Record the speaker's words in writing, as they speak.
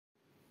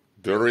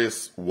There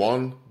is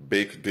one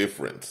big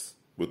difference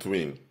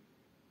between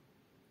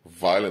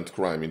violent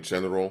crime in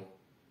general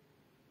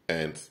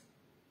and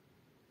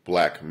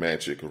black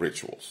magic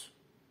rituals.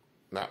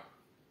 Now,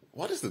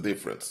 what is the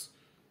difference?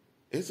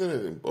 Isn't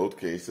it in both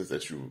cases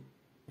that you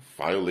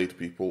violate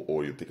people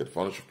or you take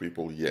advantage of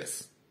people?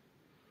 Yes.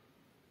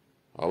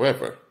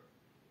 However,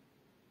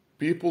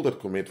 people that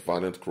commit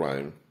violent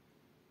crime,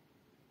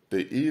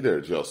 they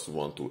either just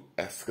want to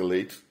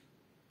escalate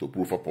to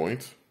prove a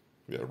point.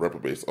 Yeah,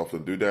 reprobates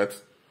often do that.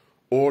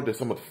 Or there's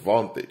some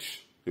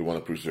advantage they want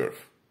to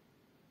preserve.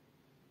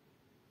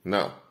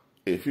 Now,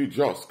 if you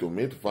just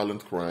commit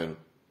violent crime,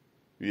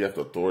 you have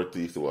the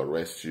authorities to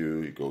arrest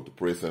you, you go to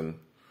prison.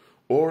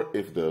 Or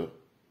if the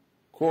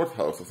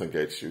courthouse doesn't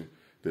get you,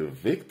 the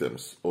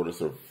victims or the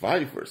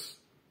survivors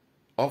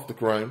of the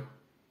crime,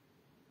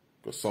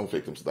 because some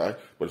victims die,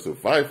 but the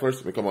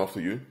survivors may come after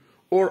you,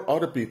 or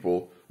other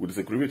people who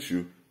disagree with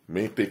you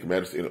may take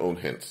matters in their own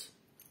hands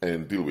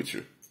and deal with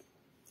you.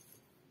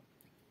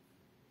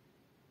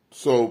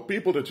 So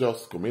people that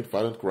just commit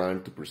violent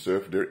crime to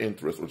preserve their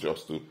interest or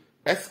just to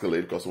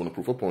escalate because they want to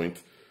prove a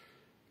point,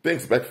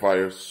 things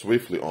backfire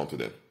swiftly onto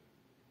them.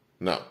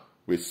 Now,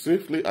 with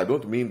swiftly, I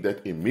don't mean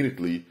that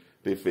immediately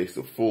they face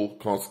the full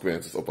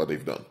consequences of what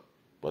they've done.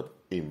 But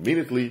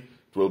immediately,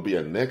 there will be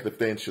a negative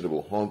tension that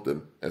will haunt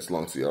them as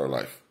long as they are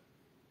alive.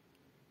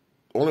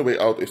 The only way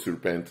out is to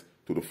repent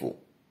to the full,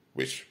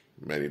 which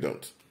many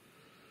don't.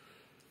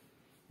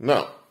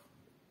 Now,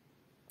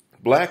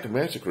 black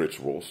magic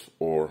rituals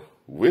or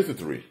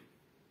wizardry,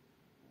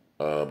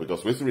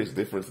 because wizardry is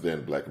different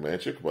than black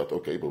magic, but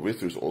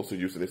wizardry is also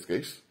used in this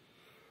case.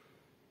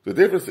 The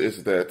difference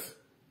is that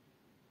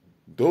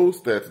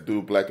those that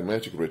do black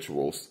magic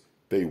rituals,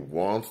 they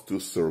want to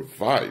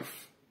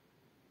survive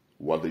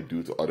what they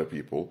do to other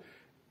people,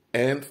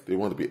 and they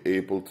want to be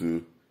able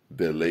to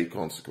delay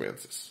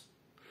consequences.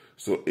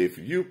 So if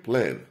you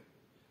plan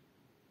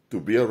to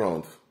be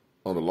around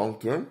on the long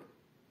term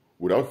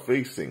without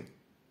facing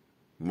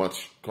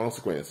much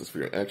consequences for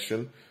your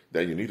action,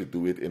 then you need to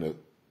do it in a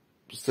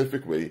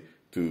specific way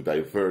to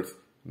divert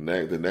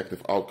the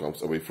negative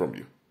outcomes away from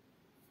you.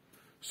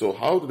 So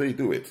how do they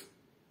do it?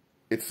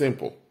 It's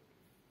simple.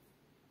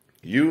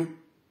 You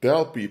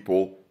tell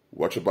people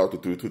what you're about to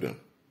do to them.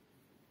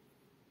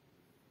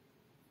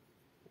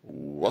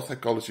 What's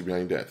psychology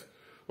behind that?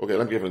 Okay,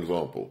 let me give an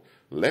example.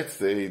 Let's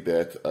say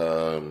that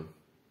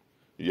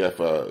you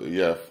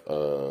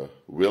have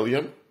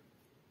William.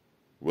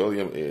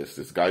 William is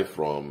this guy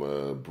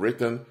from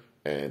Britain,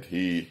 and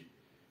he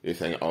is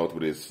hanging out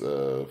with his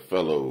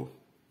fellow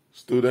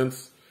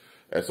students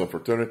at some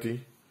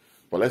fraternity.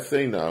 But let's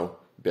say now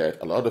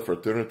that a lot of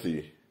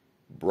fraternity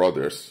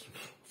brothers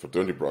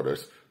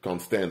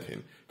can't stand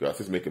him because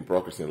he's making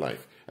progress in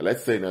life. And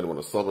let's say now they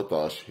want to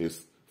sabotage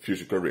his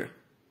future career.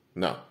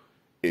 Now,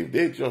 if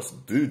they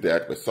just do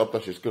that by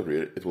sabotage his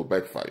career, it will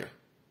backfire.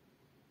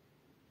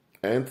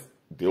 And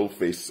they'll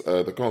face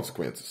the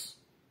consequences.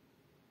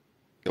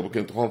 It will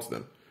begin to haunt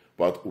them.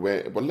 But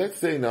let's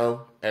say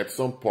now at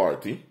some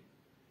party,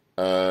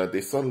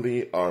 they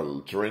suddenly are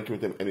drinking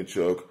with him and they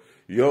joke,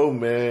 "Yo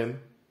man,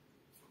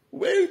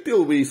 wait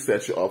till we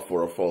set you up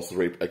for a false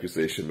rape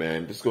accusation,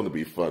 man. This is going to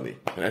be funny."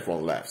 And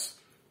everyone laughs.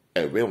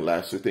 And William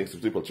laughs, he thinks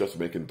people are just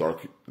making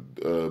dark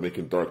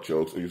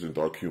jokes or using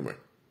dark humor.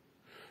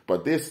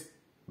 But this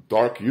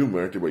dark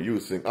humor they were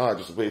using,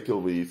 just wait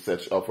till we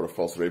set you up for a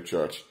false rape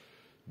charge,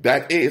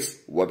 that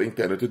is what they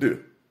intended to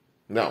do.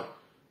 Now,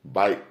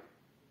 by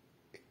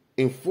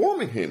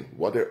informing him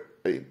what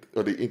they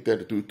intend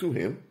to do to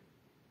him,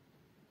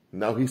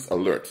 now he's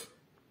alert.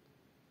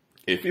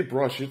 If you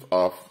brush it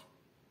off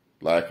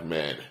like,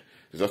 man,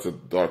 it's just a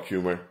dark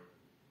humor,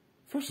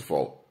 first of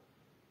all,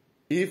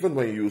 even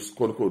when you use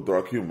quote-unquote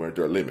dark humor,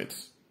 there are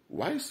limits.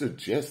 Why are you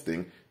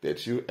suggesting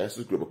that you as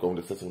a group are going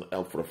to set someone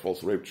up for a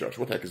false rape charge?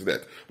 What the heck is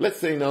that? Let's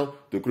say now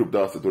the group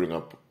does it during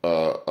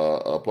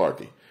a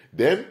party.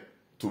 Then,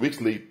 2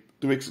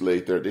 weeks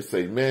later, they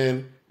say,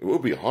 man, it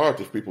would be hard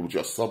if people would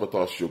just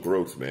sabotage your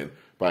growth, man,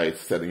 by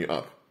setting you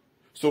up.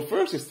 So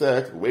first he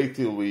said, wait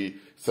till we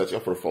set you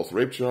up for a false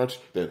rape charge.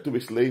 Then 2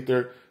 weeks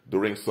later,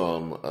 during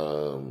some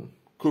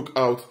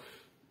cookout,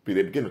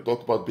 they begin to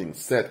talk about being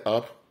set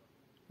up.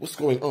 What's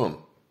going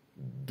on?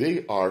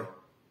 They are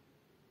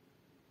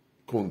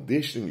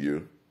conditioning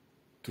you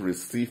to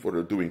receive what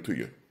they're doing to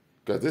you.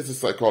 Because this is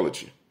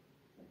psychology.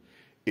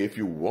 If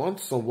you want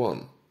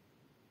someone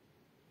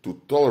to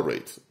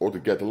tolerate or to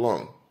get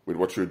along with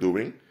what you're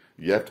doing,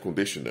 you have to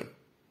condition them.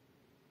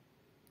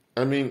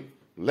 I mean,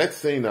 let's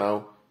say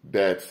now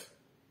that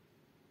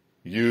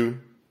you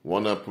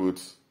want to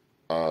put,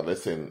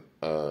 let's say you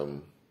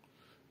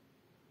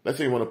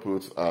want to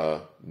put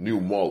a new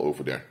mall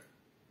over there.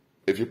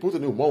 If you put a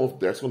new mall over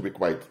there, it's going to be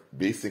quite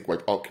basic,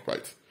 quite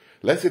occupied.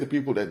 Let's say the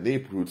people in that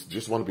neighborhood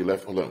just want to be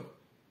left alone.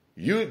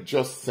 You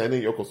just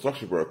sending your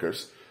construction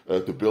workers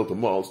to build the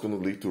mall is going to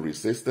lead to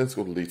resistance,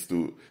 going to lead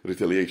to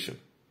retaliation.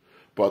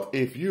 But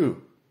if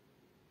you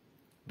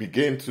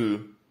begin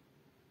to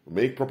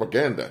make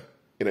propaganda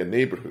in a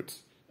neighborhood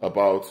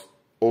about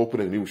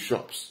opening new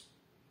shops,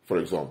 for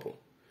example.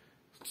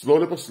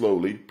 Slowly but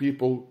slowly,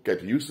 people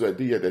get used to the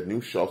idea that new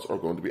shops are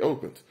going to be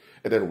opened.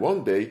 And then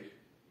one day,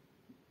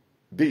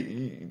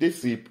 they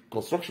see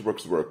construction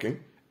works working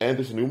and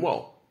there's a new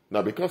mall.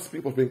 Now, because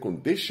people have been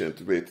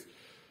conditioned with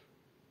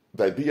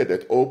the idea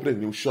that opening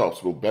new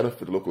shops will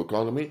benefit the local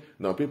economy,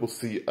 now people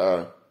see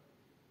an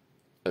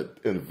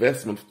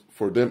investment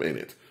for them in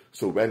it.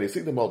 So when they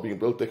see the mall being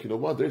built, they think, you know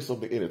what, there's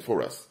something in it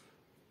for us.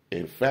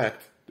 In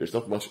fact, there's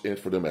not much in it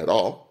for them at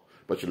all,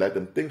 but you let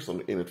them think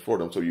something in it for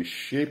them, so you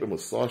shape and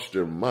massage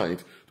their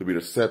mind to be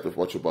receptive of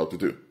what you're about to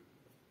do.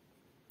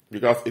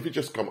 Because if you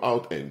just come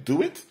out and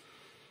do it,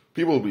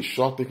 people will be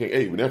shocked thinking,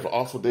 hey, we never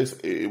asked for this,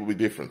 it will be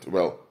different.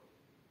 Well,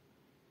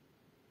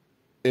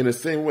 in the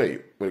same way,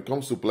 when it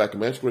comes to black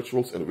magic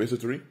rituals and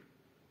wizardry,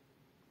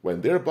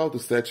 when they're about to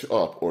set you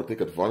up or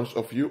take advantage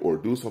of you or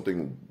do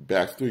something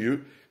bad to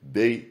you,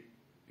 they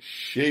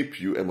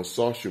shape you and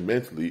massage you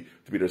mentally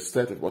to be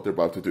receptive of what they're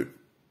about to do.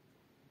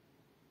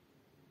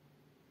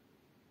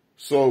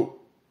 So,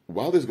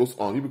 while this goes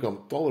on, you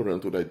become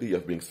tolerant to the idea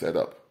of being set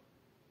up.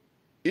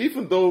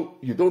 Even though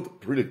you don't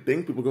really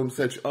think people are going to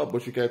set you up,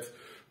 but you get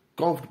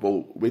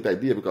comfortable with the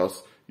idea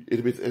because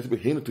it's been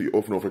hinted to you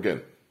over and over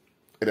again.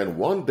 And then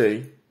one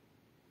day,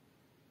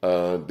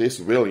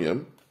 this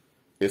William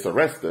is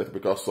arrested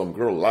because some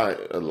girl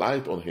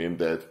lied on him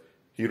that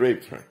he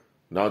raped her.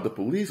 Now, the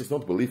police does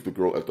not believe the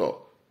girl at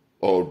all,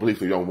 or believe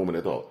the young woman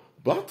at all.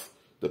 But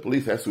the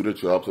police has to do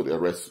their job, so they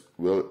arrest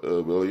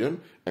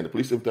William, and the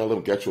police tell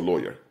him, get your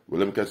lawyer.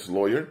 William gets his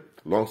lawyer.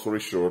 Long story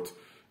short,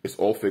 it's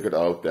all figured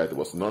out that it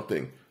was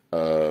nothing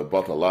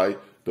but a lie.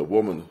 The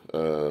woman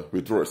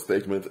withdrew her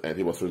statement, and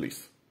he was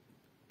released.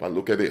 But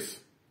look at this.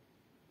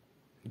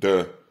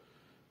 The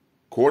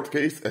court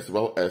case, as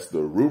well as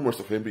the rumors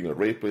of him being a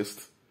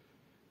rapist,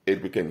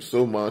 it became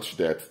so much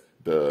that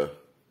the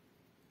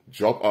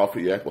job offer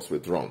he had was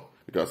withdrawn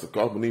because the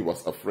company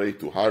was afraid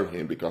to hire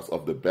him because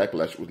of the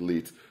backlash it would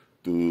lead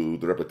to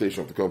the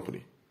reputation of the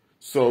company.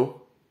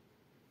 So,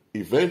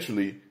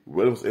 eventually,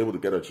 William was able to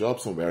get a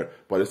job somewhere,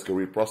 but his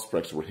career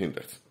prospects were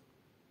hindered.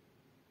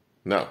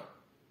 Now,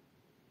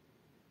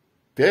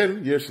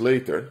 10 years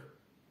later,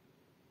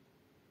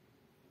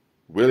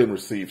 William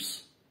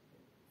receives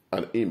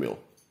an email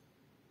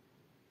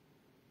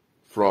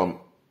from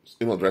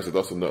email address he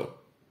doesn't know.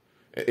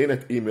 And in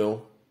that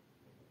email,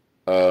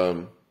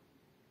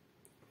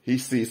 he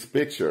sees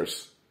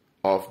pictures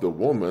of the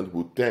woman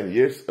who 10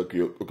 years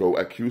ago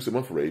accused him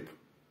of rape,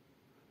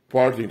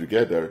 partying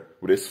together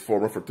with his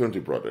former fraternity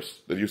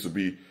brothers that he used to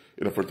be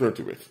in a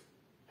fraternity with.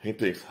 He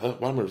thinks,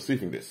 why am I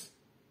receiving this?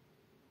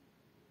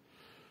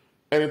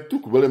 And it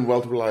took William a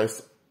while to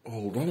realize,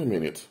 hold on a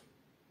minute.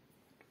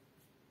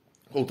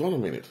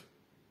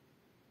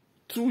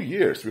 2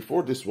 years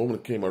before this woman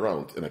came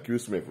around and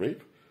accused me of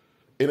rape,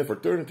 in a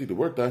fraternity, the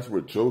word times were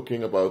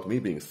joking about me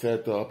being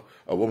set up,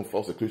 a woman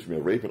falsely accused me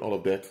of rape and all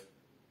of that.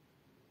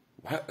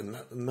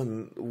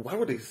 Why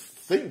were they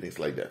saying things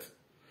like that?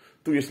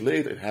 2 years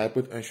later, it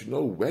happened, and you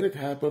know when it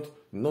happened,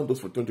 none of those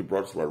fraternity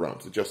brothers were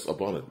around. They just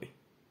abandoned me.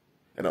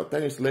 And now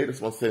 10 years later,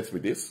 someone sends me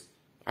this.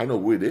 I know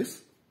who it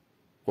is.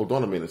 Hold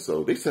on a minute,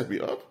 so they set me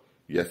up?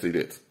 Yes, they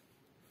did.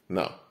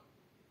 Now,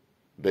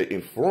 they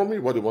inform me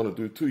what they want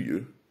to do to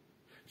you,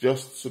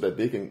 just so that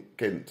they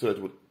so that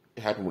it would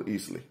happen more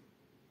easily.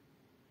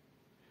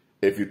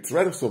 If you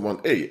threaten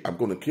someone, hey, I'm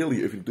going to kill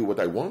you if you do what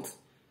I want,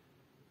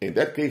 in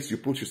that case, you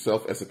put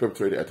yourself as a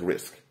perpetrator at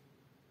risk.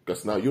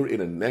 Because now you're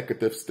in a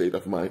negative state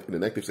of mind. In a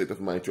negative state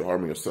of mind, you're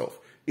harming yourself,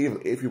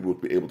 even if you would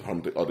be able to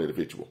harm the other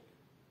individual.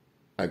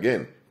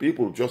 Again,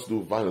 people who just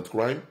do violent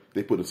crime,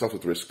 they put themselves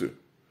at risk too.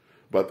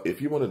 But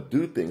if you want to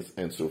do things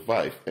and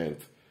survive and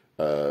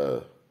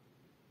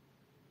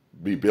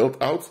be built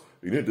out,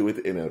 you need to do it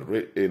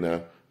in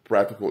a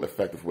practical,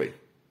 effective way.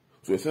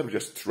 So instead of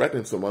just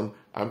threatening someone,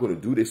 I'm going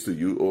to do this to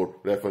you or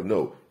whatever,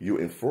 no. You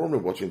inform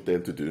them what you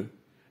intend to do,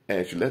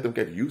 and you let them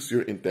get used to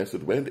your intent, so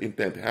that when the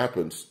intent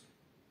happens,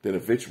 the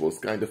individual is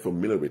kind of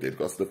familiar with it,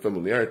 because the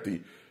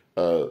familiarity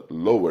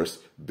lowers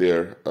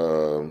their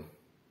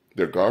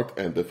guard,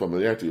 and the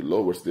familiarity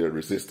lowers their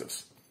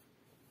resistance.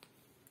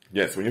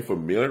 Yes, when you're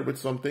familiar with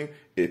something,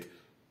 it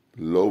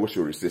lowers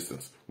your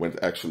resistance when it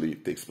actually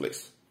takes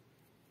place.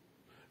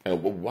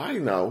 And why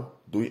now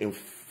do you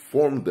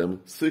inform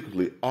them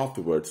secretly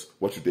afterwards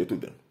what you did to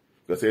them?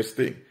 Because here's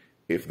the thing,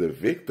 if the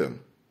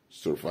victim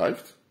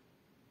survived,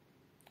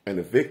 and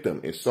the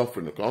victim is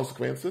suffering the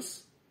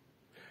consequences,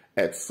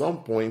 at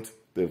some point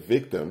the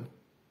victim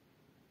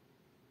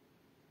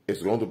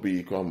is going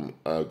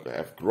to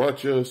have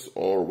grudges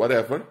or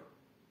whatever,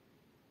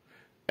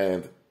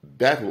 and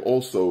that will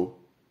also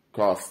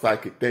cause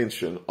psychic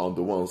tension on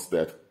the ones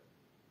that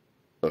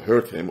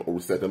hurt him or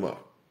set him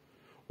up.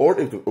 Or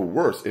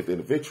worse, if the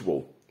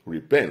individual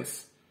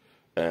repents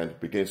and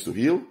begins to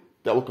heal,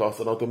 that will cause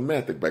an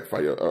automatic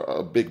backfire,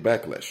 a big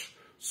backlash.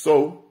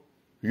 So,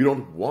 you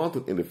don't want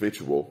an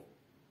individual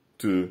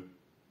to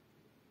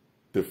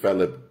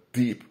develop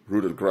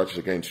deep-rooted grudges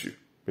against you,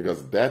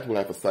 because that will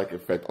have a psychic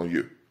effect on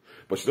you.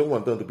 But you don't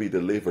want them to be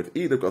delivered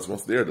either, because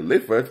once they're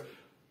delivered,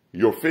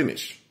 you're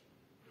finished.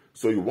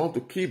 So you want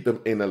to keep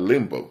them in a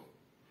limbo.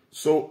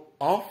 So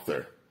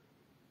after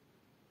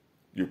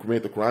you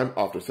commit a crime,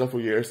 after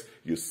several years,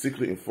 you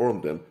secretly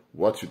inform them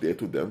what you did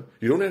to them.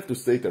 You don't have to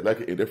say that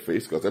like in their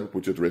face, because that would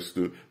put you at risk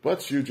too,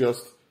 but you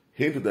just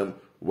hint to them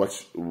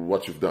what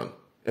you've done.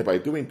 And by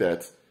doing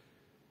that,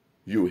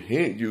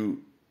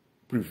 you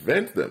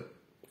prevent them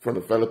from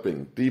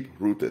developing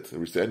deep-rooted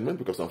resentment,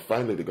 because now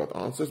finally they got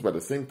answers, but at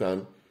the same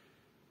time,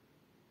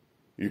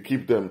 you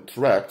keep them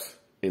trapped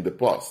in the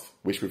past,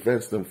 which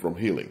prevents them from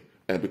healing.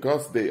 And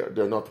because they're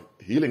not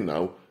healing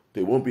now,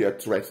 they won't be a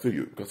threat to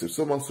you. Because if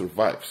someone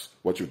survives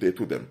what you did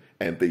to them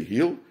and they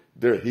heal,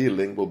 their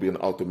healing will be an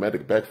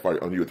automatic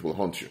backfire on you. It will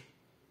haunt you.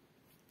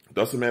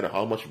 Doesn't matter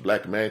how much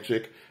black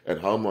magic and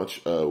how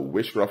much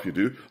witchcraft you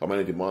do, how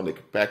many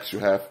demonic pacts you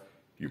have,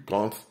 you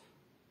can't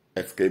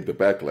escape the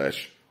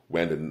backlash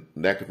when the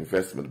negative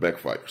investment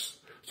backfires.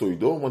 So you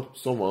don't want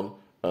someone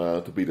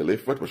to be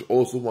delivered, but you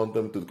also want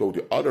them to go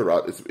the other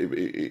route.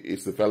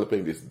 It's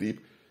developing this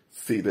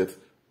deep-seated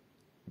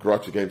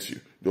grudge against you.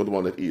 You don't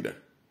want it either.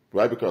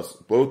 Right? Because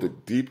both the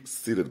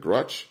deep-seated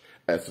grudge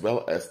as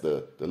well as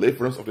the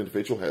deliverance of the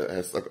individual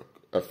has an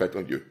effect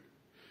on you.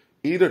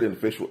 Either the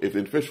individual, if the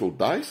individual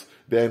dies,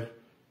 then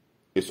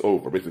it's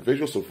over. But if the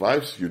individual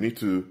survives, you need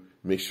to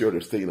make sure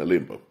they stay in a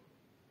limbo.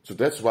 So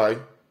that's why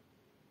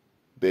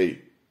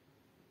they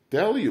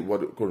tell you what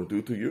they're going to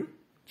do to you,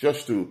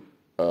 just to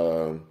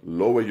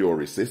lower your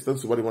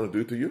resistance to what they want to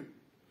do to you.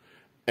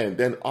 And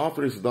then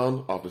after it's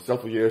done, after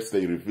several years,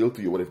 they reveal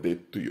to you what they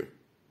did to you.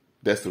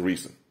 That's the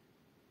reason.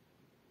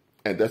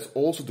 And that's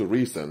also the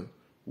reason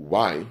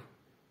why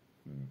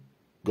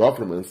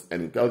governments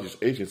and intelligence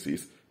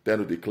agencies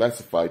tend to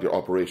declassify their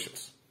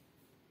operations.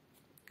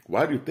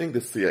 Why do you think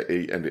the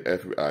CIA and the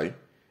FBI,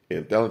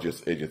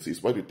 intelligence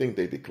agencies, why do you think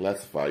they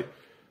declassify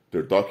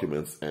their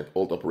documents and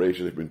all the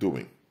operations they've been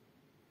doing?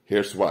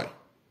 Here's why.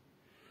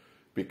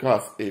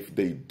 Because if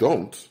they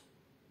don't,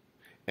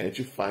 and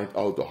you find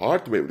out the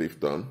hard way what they've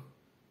done,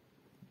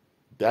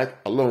 that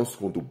alone is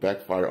going to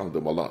backfire on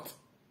them a lot.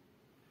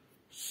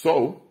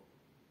 So,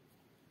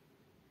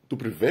 to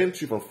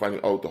prevent you from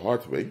finding out the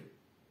hard way,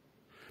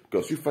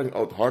 because you finding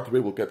out the hard way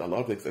will get a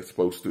lot of things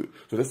exposed to.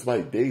 So that's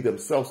why they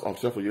themselves,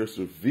 after several years,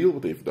 reveal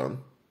what they've done.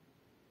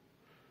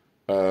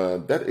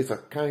 That is a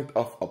kind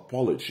of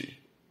apology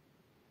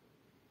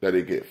that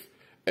they give.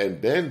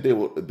 And then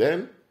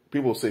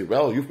people will say,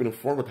 well, you've been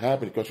informed what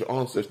happened because your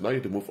answers, now you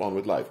have to move on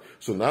with life.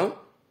 So now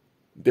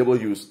they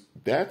will use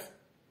that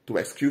to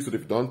excuse what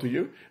they've done to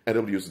you, and they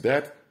will use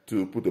that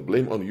to put the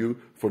blame on you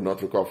for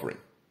not recovering.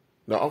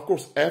 Now, of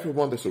course,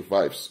 everyone that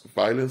survives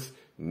violence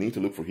needs to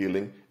look for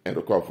healing and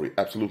recovery.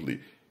 Absolutely.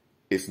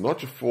 It's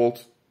not your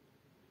fault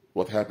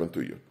what happened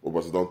to you or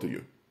what's done to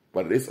you,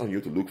 but it is on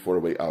you to look for a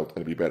way out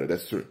and be better.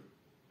 That's true.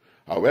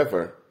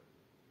 However,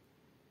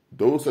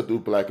 those that do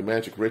black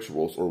magic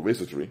rituals or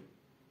wizardry,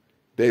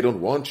 they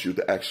don't want you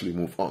to actually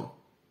move on.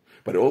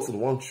 But they also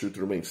want you to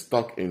remain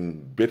stuck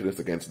in bitterness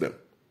against them,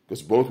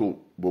 because both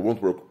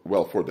won't work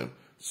well for them.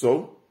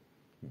 So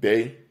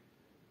they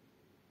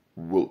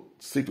will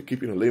seek to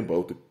keep you in a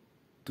limbo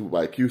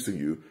by accusing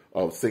you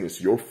of saying it's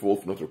your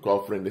fault for not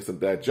recovering, this and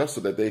that, just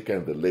so that they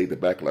can delay the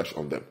backlash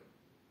on them.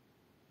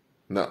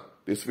 Now,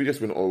 this video has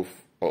been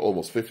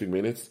almost 15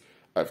 minutes.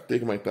 I've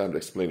taken my time to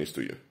explain this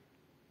to you.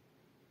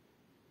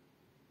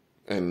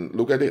 And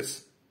look at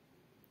this.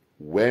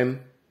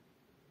 When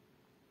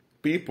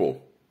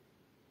people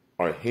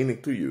are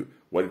hinting to you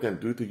what they can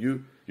do to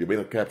you, you may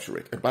not capture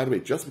it. And by the way,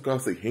 just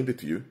because they hinted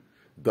to you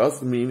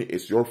doesn't mean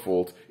it's your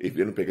fault if you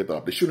didn't pick it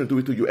up. They shouldn't do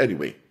it to you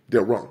anyway.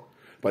 They're wrong.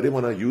 But they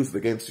want to use it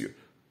against you.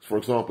 For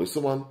example,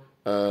 someone,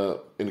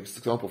 in the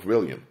example of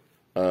William,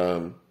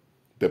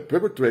 the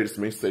perpetrators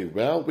may say,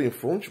 well, we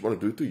informed you what to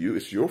do to you.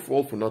 It's your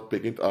fault for not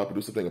picking it up and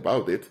do something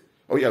about it.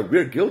 Oh yeah,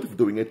 we're guilty for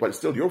doing it, but it's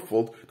still your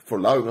fault for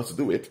allowing us to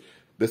do it.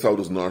 That's how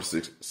those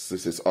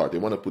narcissists are. They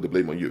want to put the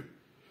blame on you.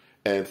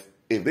 And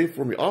if they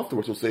inform you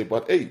afterwards, they'll say,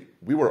 but hey,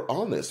 we were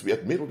honest. We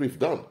admit what we've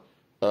done.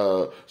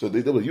 So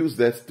they will use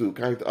that to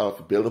kind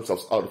of bail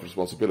themselves out of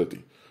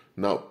responsibility.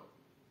 Now,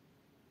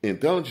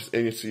 intelligence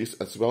agencies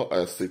as well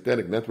as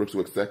satanic networks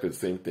do exactly the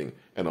same thing.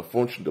 And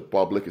unfortunately, the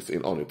public is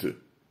in on it too.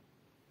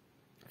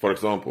 For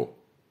example,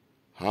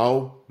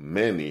 how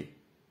many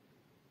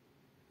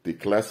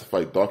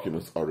declassified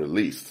documents are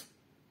released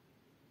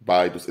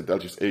by those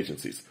intelligence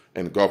agencies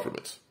and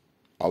governments?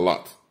 A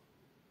lot.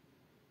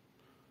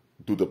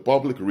 Do the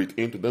public read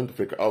into them to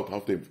figure out how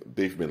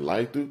they've been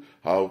lied to,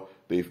 how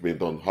they've been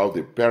done, how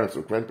their parents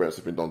or grandparents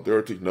have been done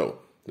dirty? No,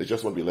 they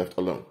just want to be left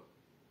alone.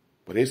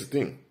 But here's the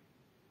thing.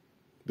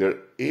 There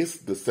is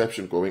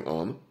deception going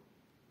on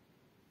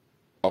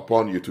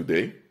upon you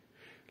today,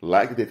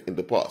 like it did in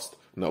the past.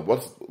 Now,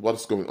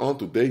 what's going on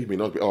today may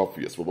not be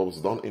obvious, but what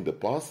was done in the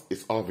past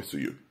is obvious to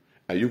you.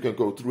 And you can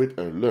go through it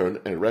and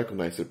learn and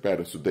recognize the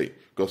patterns today,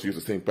 because you use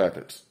the same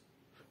patterns.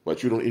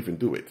 But you don't even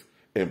do it.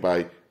 And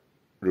by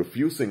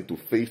refusing to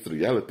face the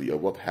reality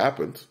of what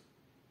happened,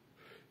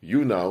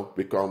 you now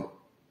become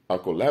a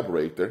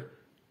collaborator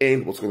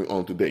in what's going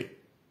on today.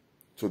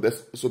 So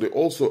they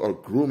also are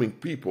grooming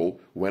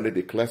people when they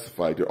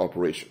declassify their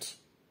operations.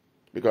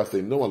 Because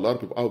they know a lot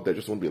of people out there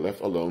just won't be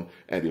left alone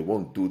and they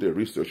won't do their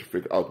research to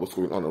figure out what's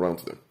going on around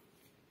them.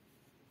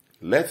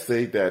 Let's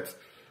say that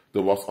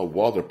there was a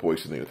water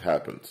poisoning that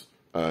happened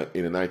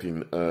in the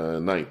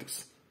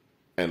 1990s.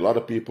 And a lot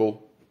of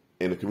people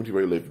in the community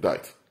where you live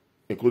died,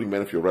 including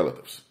many of your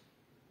relatives.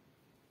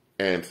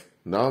 And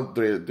now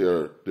there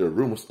are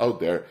rumors out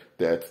there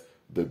that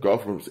the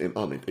government's in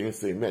on it. And you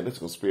say, man, that's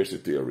a conspiracy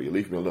theory,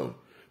 leave me alone.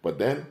 But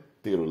then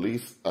they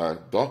release a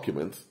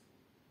document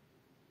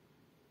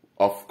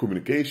of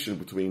communication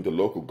between the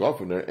local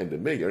governor and the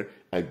mayor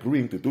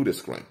agreeing to do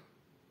this crime.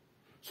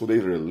 So they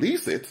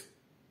release it.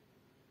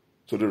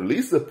 So they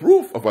release the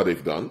proof of what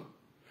they've done.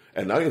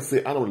 And now you say,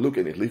 I don't want to look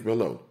at it, leave me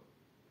alone.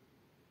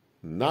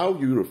 Now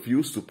you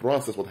refuse to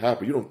process what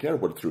happened. You don't care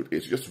what the truth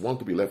is. You just want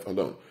to be left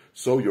alone.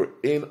 So you're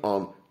in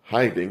on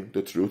hiding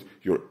the truth.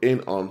 You're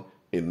in on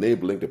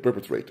enabling the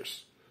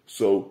perpetrators.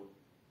 So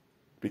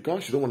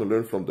because you don't want to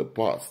learn from the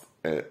past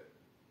and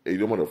you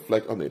don't want to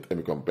reflect on it and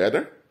become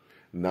better,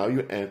 now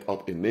you end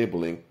up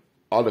enabling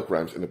other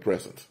crimes in the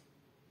present.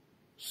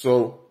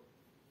 So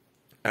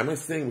am I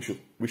saying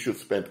we should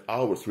spend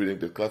hours reading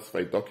the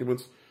classified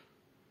documents?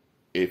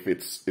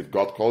 If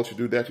God calls you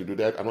to do that, you do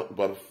that.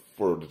 But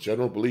for the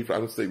general believer, I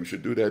don't say we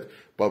should do that,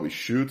 but we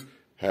should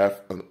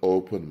have an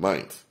open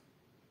mind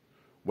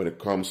when it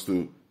comes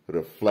to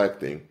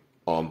reflecting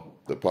on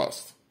the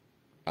past.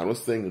 I'm not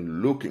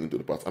saying looking into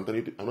the past. I'm not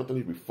telling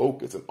you to be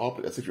focused and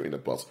operate as if you're in the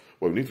past,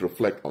 but we need to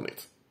reflect on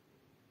it.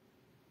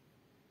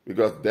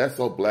 Because that's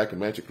how black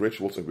magic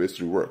rituals and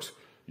history works.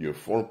 You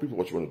inform people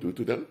what you want to do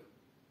to them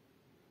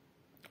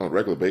on a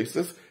regular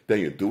basis, then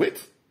you do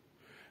it,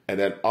 and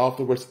then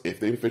afterwards, if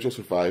the individual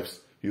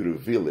survives, you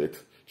reveal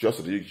it just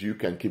so that you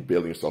can keep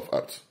building yourself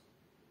up.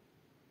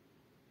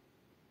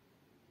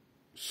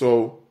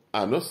 So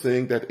I'm not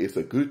saying that it's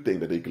a good thing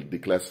that they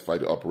declassify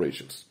the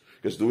operations.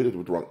 Just do it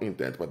with wrong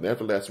intent, but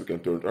nevertheless, we can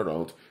turn it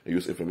around and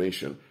use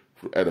information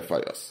to edify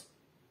us.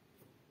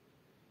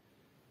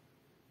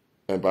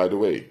 And by the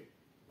way,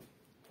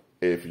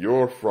 if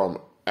you're from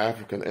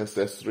African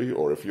ancestry,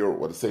 or if you're,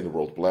 what they say in the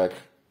world, black,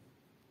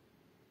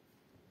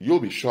 you'll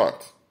be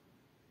shocked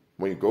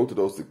when you go to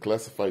those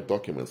declassified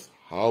documents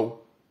how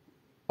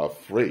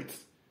afraid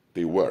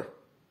they were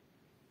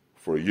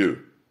for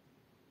you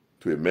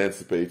to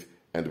emancipate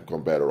and to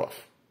become better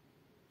off.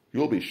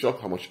 You'll be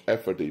shocked how much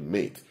effort they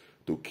made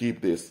to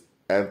keep this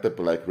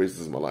anti-black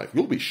racism alive.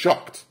 You'll be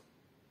shocked.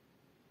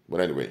 But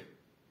anyway,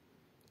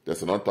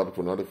 that's another topic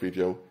for another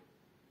video.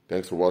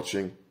 Thanks for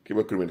watching. Keep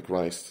on growing in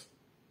Christ.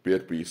 Be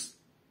at peace.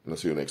 And I'll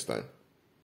see you next time.